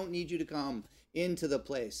home. I don't need you to come into the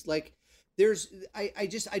place. Like, I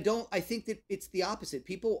think that it's the opposite.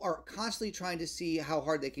 People are constantly trying to see how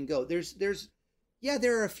hard they can go. There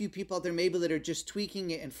are a few people out there maybe that are just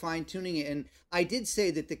tweaking it and fine tuning it. And I did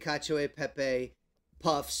say that the cacio e pepe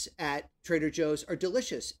puffs at Trader Joe's are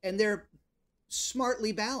delicious and they're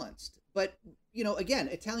smartly balanced. But, you know, again,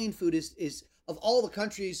 Italian food is of all the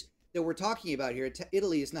countries that we're talking about here,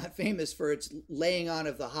 Italy is not famous for its laying on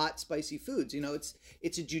of the hot, spicy foods. You know,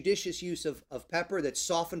 it's a judicious use of pepper that's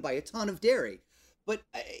softened by a ton of dairy. But,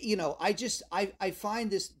 you know, I find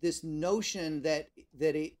this notion that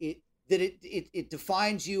it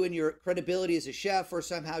defines you and your credibility as a chef, or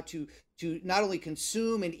somehow to not only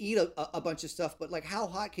consume and eat a bunch of stuff, but like, how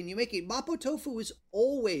hot can you make it? Mapo tofu is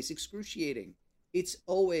always excruciating. It's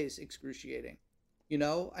always excruciating. You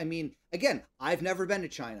know, I mean, again, I've never been to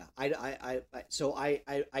China. So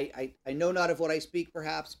I know not of what I speak,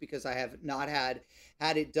 perhaps because I have not had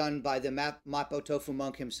it done by the Mapo tofu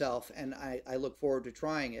monk himself, and I look forward to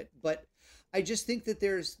trying it. But I just think that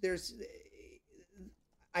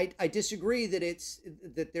I disagree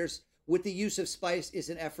that there's with the use of spice is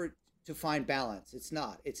an effort to find balance. It's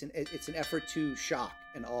not. It's an effort to shock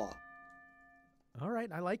and awe. All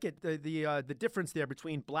right, I like it. The difference there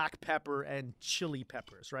between black pepper and chili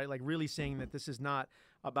peppers, right? Like really saying that this is not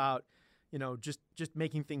about, you know, just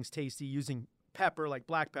making things tasty using pepper like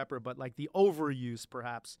black pepper, but like the overuse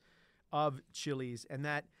perhaps of chilies, and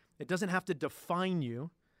that it doesn't have to define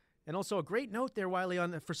you. And also a great note there, Wiley,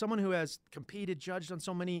 for someone who has competed, judged on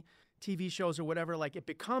so many TV shows or whatever, like it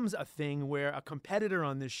becomes a thing where a competitor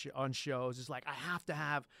on on shows is like, I have to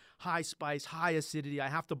have high spice, high acidity. I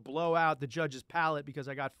have to blow out the judge's palate because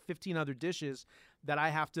I got 15 other dishes that I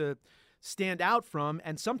have to stand out from.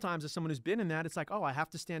 And sometimes as someone who's been in that, it's like, oh, I have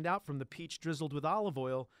to stand out from the peach drizzled with olive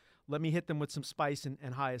oil. Let me hit them with some spice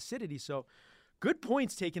and high acidity. So good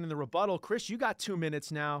points taken in the rebuttal. Chris, you got 2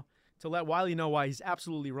 minutes now to let Wiley know why he's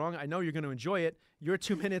absolutely wrong. I know you're going to enjoy it. Your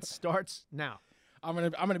 2 minutes starts now. I'm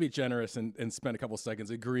gonna be generous and spend a couple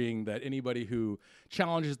seconds agreeing that anybody who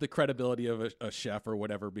challenges the credibility of a chef or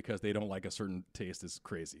whatever because they don't like a certain taste is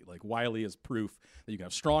crazy. Like, Wiley is proof that you can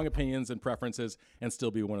have strong opinions and preferences and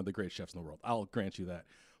still be one of the great chefs in the world. I'll grant you that.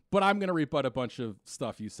 But I'm gonna rebut a bunch of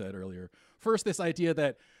stuff you said earlier. First, this idea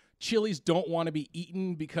that chilies don't want to be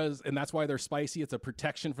eaten and that's why they're spicy. It's a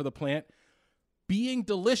protection for the plant. Being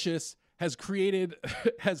delicious has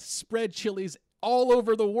spread chilies all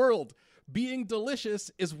over the world. Being delicious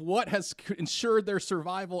is what has ensured their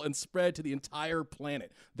survival and spread to the entire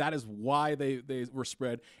planet. That is why they were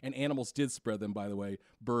spread, and animals did spread them, by the way.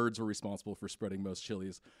 Birds were responsible for spreading most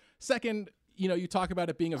chilies. Second, you talk about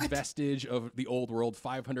it being a vestige of the old world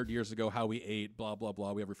 500 years ago, how we ate, blah, blah,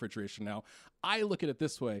 blah. We have refrigeration now. I look at it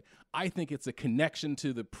this way. I think it's a connection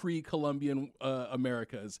to the pre-Columbian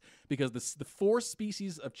Americas, because the 4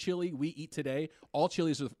 species of chili we eat today, all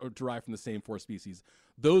chilies are derived from the same 4 species.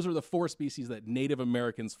 Those are the 4 species that Native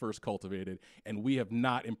Americans first cultivated, and we have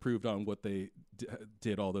not improved on what they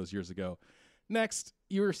did all those years ago. Next,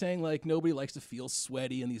 you were saying like nobody likes to feel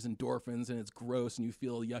sweaty and these endorphins and it's gross and you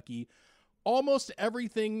feel yucky. Almost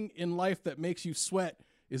everything in life that makes you sweat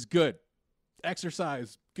is good.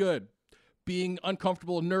 Exercise, good. Being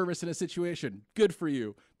uncomfortable and nervous in a situation, good for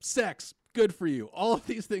you. Sex, good for you. All of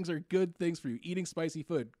these things are good things for you. Eating spicy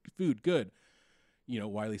food, good.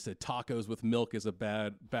 Wiley said tacos with milk is a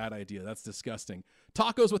bad idea. That's disgusting.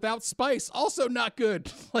 Tacos without spice, also not good.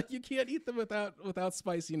 Like, you can't eat them without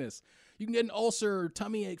spiciness. You can get an ulcer or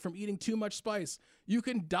tummy ache from eating too much spice. You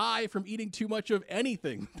can die from eating too much of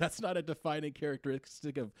anything. That's not a defining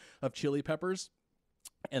characteristic of chili peppers.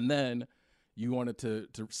 And then you wanted to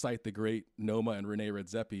cite the great Noma and Rene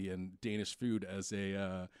Redzepi and Danish food as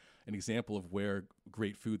an example of where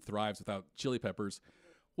great food thrives without chili peppers.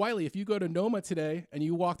 Wiley, if you go to Noma today and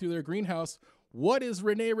you walk through their greenhouse, what is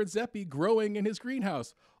Rene Redzepi growing in his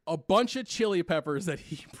greenhouse? A bunch of chili peppers that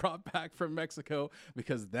he brought back from Mexico,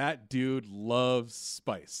 because that dude loves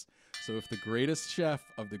spice. So if the greatest chef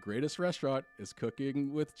of the greatest restaurant is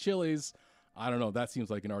cooking with chilies, I don't know. That seems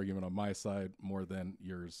like an argument on my side more than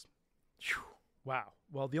yours. Wow.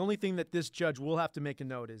 Well, the only thing that this judge will have to make a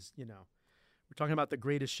note is, we're talking about the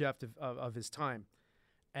greatest chef of his time.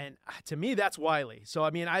 And to me, that's Wiley. So,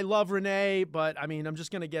 I love Renee, but, I'm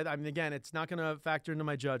just going to again, it's not going to factor into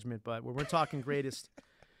my judgment. But when we're talking greatest,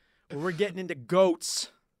 when we're getting into GOATs.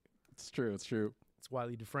 It's true. It's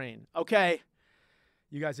Wiley Dufresne. Okay.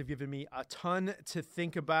 You guys have given me a ton to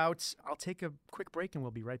think about. I'll take a quick break and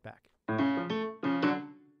we'll be right back.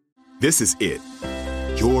 This is it.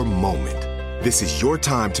 Your moment. This is your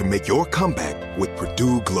time to make your comeback with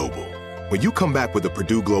Purdue Global. When you come back with a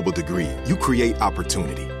Purdue Global degree, you create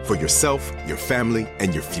opportunity for yourself, your family,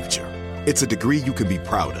 and your future. It's a degree you can be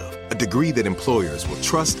proud of, a degree that employers will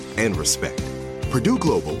trust and respect. Purdue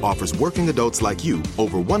Global offers working adults like you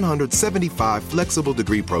over 175 flexible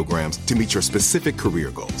degree programs to meet your specific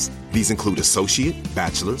career goals. These include associate,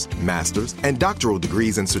 bachelor's, master's, and doctoral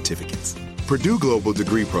degrees and certificates. Purdue Global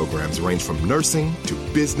degree programs range from nursing to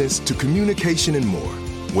business to communication and more.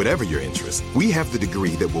 Whatever your interest, we have the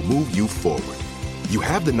degree that will move you forward. You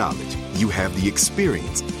have the knowledge, you have the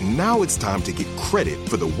experience. Now it's time to get credit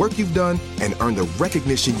for the work you've done and earn the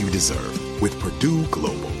recognition you deserve with Purdue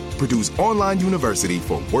Global, Purdue's online university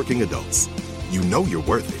for working adults. You know you're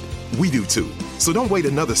worth it. We do too. So don't wait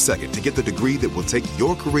another second to get the degree that will take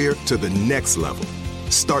your career to the next level.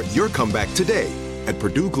 Start your comeback today at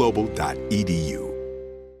purdueglobal.edu.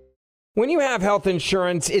 When you have health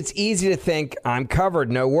insurance, it's easy to think, I'm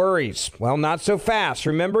covered, no worries. Well, not so fast.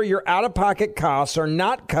 Remember, your out-of-pocket costs are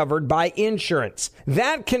not covered by insurance.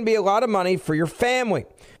 That can be a lot of money for your family.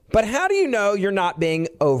 But how do you know you're not being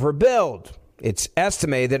overbilled? It's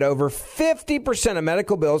estimated that over 50% of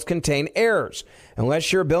medical bills contain errors.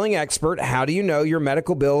 Unless you're a billing expert, how do you know your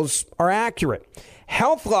medical bills are accurate?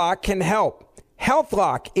 HealthLock can help.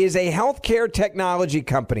 HealthLock is a healthcare technology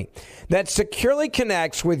company that securely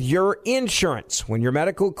connects with your insurance. When your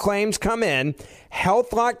medical claims come in,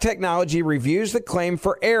 HealthLock technology reviews the claim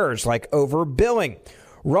for errors like overbilling,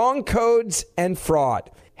 wrong codes, and fraud.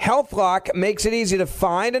 HealthLock makes it easy to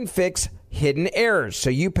find and fix hidden errors, so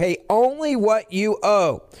you pay only what you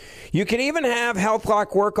owe. You can even have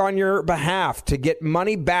HealthLock work on your behalf to get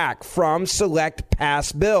money back from select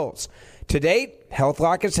past bills. To date,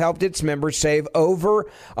 HealthLock has helped its members save over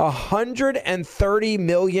 $130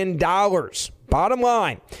 million. Bottom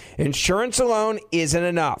line, insurance alone isn't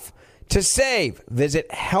enough. To save, visit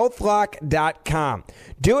healthlock.com.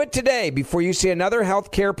 Do it today before you see another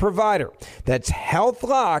healthcare provider. That's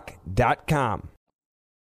healthlock.com.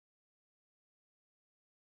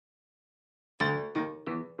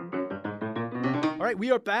 All right,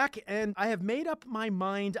 we are back, and I have made up my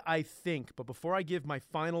mind, I think. But before I give my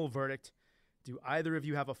final verdict, do either of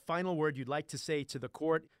you have a final word you'd like to say to the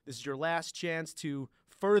court? This is your last chance to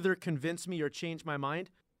further convince me or change my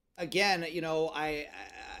mind. Again,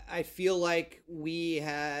 I feel like we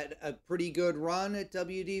had a pretty good run at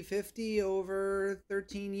WD-50 over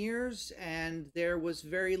 13 years, and there was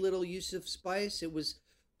very little use of spice.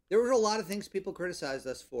 There were a lot of things people criticized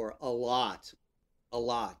us for, a lot.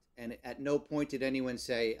 And at no point did anyone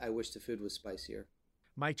say, I wish the food was spicier.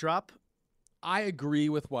 Mic drop. I agree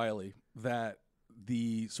with Wiley that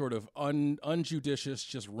the sort of unjudicious,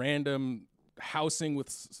 just random housing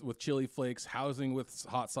with chili flakes, housing with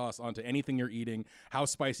hot sauce onto anything you're eating, how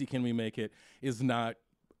spicy can we make it, is not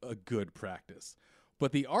a good practice.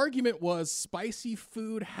 But the argument was spicy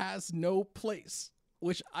food has no place,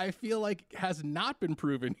 which I feel like has not been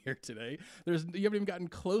proven here today. You haven't even gotten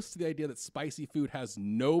close to the idea that spicy food has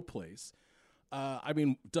no place. I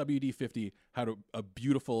mean, WD-50 had a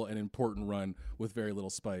beautiful and important run with very little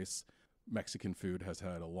spice. Mexican food has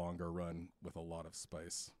had a longer run with a lot of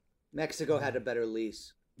spice. Mexico had a better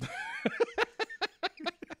lease.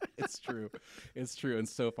 It's true. It's true. And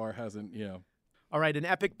so far hasn't, All right, an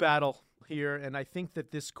epic battle here. And I think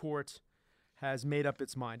that this court has made up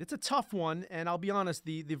its mind. It's a tough one. And I'll be honest,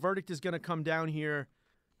 the verdict is going to come down here.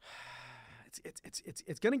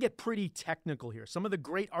 It's going to get pretty technical here. Some of the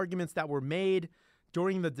great arguments that were made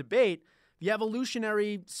during the debate, the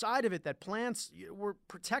evolutionary side of it, that plants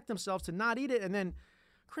protect themselves to not eat it. And then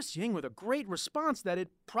Chris Ying with a great response that it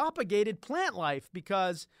propagated plant life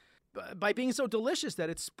because by being so delicious that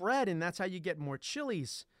it spread, and that's how you get more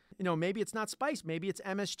chilies. Maybe it's not spice. Maybe it's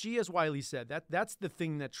MSG, as Wiley said. That's the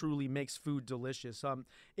thing that truly makes food delicious.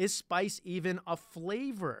 Is spice even a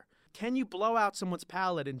flavor? Can you blow out someone's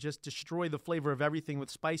palate and just destroy the flavor of everything with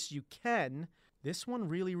spice? You can. This one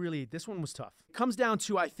this one was tough. It comes down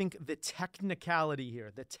to, I think, the technicality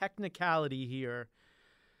here.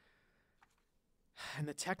 And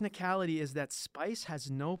the technicality is that spice has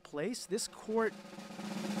no place. This court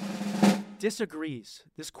disagrees.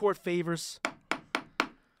 This court favors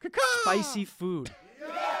spicy food.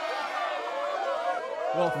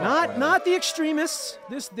 Well, not the extremists.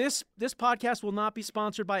 This podcast will not be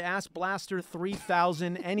sponsored by Ass Blaster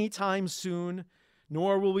 3000 anytime soon,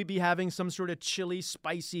 nor will we be having some sort of chili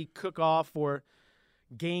spicy cook-off or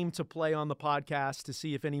game to play on the podcast to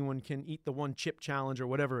see if anyone can eat the one chip challenge or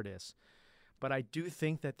whatever it is. But I do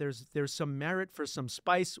think that there's some merit for some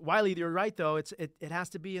spice. Wiley, you're right, though. It has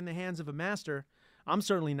to be in the hands of a master. I'm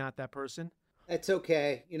certainly not that person. It's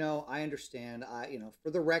okay. I understand. For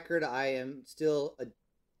the record, I am still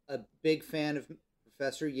a big fan of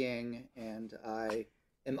Professor Ying, and I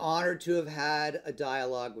am honored to have had a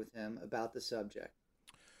dialogue with him about the subject.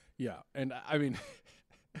 Yeah, and I mean,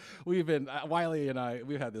 Wiley and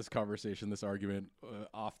we've had this conversation, this argument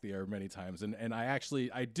off the air many times, and I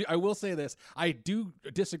will say this: I do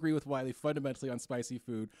disagree with Wiley fundamentally on spicy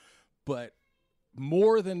food, but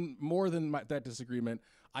more than that disagreement,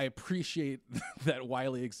 I appreciate that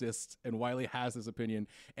Wiley exists and Wiley has this opinion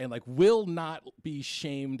and will not be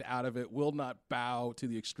shamed out of it, will not bow to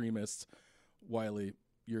the extremists. Wiley,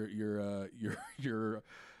 you're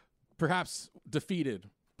perhaps defeated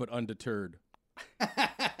but undeterred.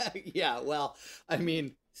 Yeah, well, I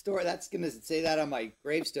mean, that's going to say that on my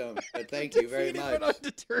gravestone, but thank you very much. But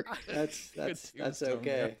undeterred. That's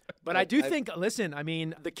okay. But I do think, listen, I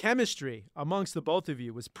mean, the chemistry amongst the both of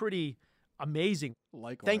you was pretty amazing.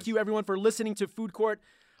 Likewise. Thank you, everyone, for listening to Food Court.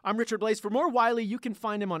 I'm Richard Blais. For more Wiley, you can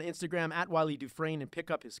find him on Instagram at Wiley Dufresne and pick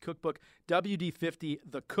up his cookbook, WD-50,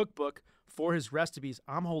 the cookbook, for his recipes.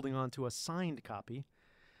 I'm holding on to a signed copy.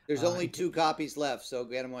 There's only 2 copies left, so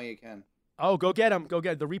get them while you can. Oh, go get them. Go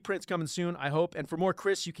get them. The reprint's coming soon, I hope. And for more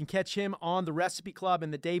Chris, you can catch him on the Recipe Club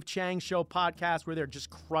and the Dave Chang Show podcast, where they're just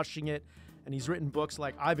crushing it. And he's written books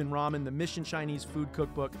like Ivan Ramen, the Mission Chinese Food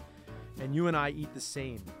Cookbook, and You and I Eat the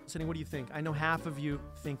Same. Listening, what do you think? I know half of you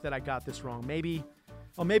think that I got this wrong. Maybe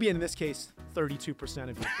in this case, 32%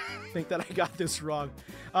 of you think that I got this wrong.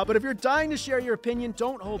 But if you're dying to share your opinion,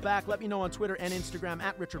 don't hold back. Let me know on Twitter and Instagram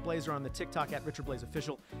at Richard Blais, or on the TikTok at Richard Blais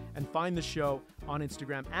Official, and find the show on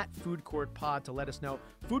Instagram at Food Court Pod to let us know.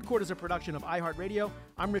 Food Court is a production of iHeartRadio.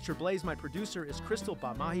 I'm Richard Blais. My producer is Crystal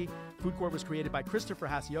Bamahi. Food Court was created by Christopher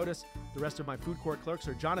Hasiotis. The rest of my Food Court clerks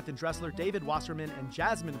are Jonathan Dressler, David Wasserman, and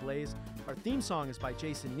Jasmine Blais. Our theme song is by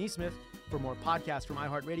Jason Neesmith. For more podcasts from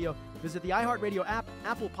iHeartRadio, visit the iHeartRadio app,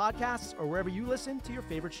 Apple Podcasts, or wherever you listen to your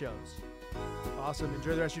favorite shows. Awesome.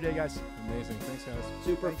 Enjoy the rest of your day, guys. Amazing. Thanks, guys.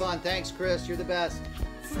 Super fun. Thanks, Chris. You're the best.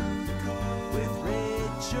 Food Court with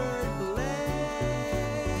Richard Blais.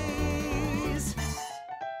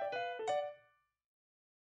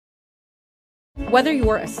 Whether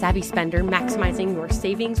you're a savvy spender maximizing your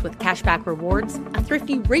savings with cashback rewards, a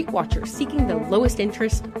thrifty rate watcher seeking the lowest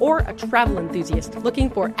interest, or a travel enthusiast looking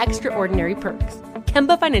for extraordinary perks,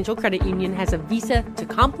 Kemba Financial Credit Union has a visa to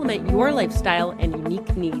complement your lifestyle and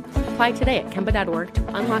unique needs. Apply today at Kemba.org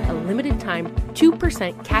to unlock a limited-time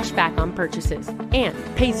 2% cash back on purchases and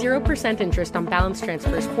pay 0% interest on balance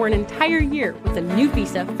transfers for an entire year with a new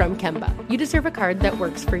visa from Kemba. You deserve a card that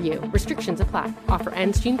works for you. Restrictions apply. Offer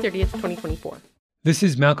ends June 30th, 2024. This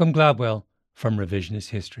is Malcolm Gladwell from Revisionist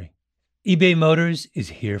History. eBay Motors is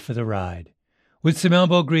here for the ride. With some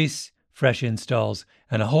elbow grease, fresh installs,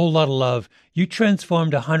 and a whole lot of love, you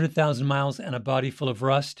transformed 100,000 miles and a body full of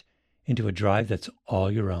rust into a drive that's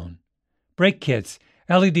all your own. Brake kits,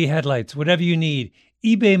 LED headlights, whatever you need,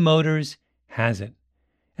 eBay Motors has it.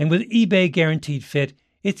 And with eBay Guaranteed Fit,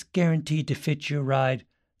 it's guaranteed to fit your ride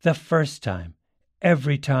the first time,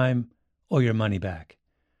 every time, or your money back.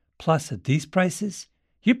 Plus, at these prices,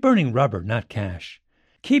 you're burning rubber, not cash.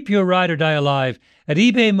 Keep your ride or die alive at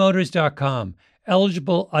ebaymotors.com.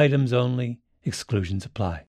 Eligible items only. Exclusions apply.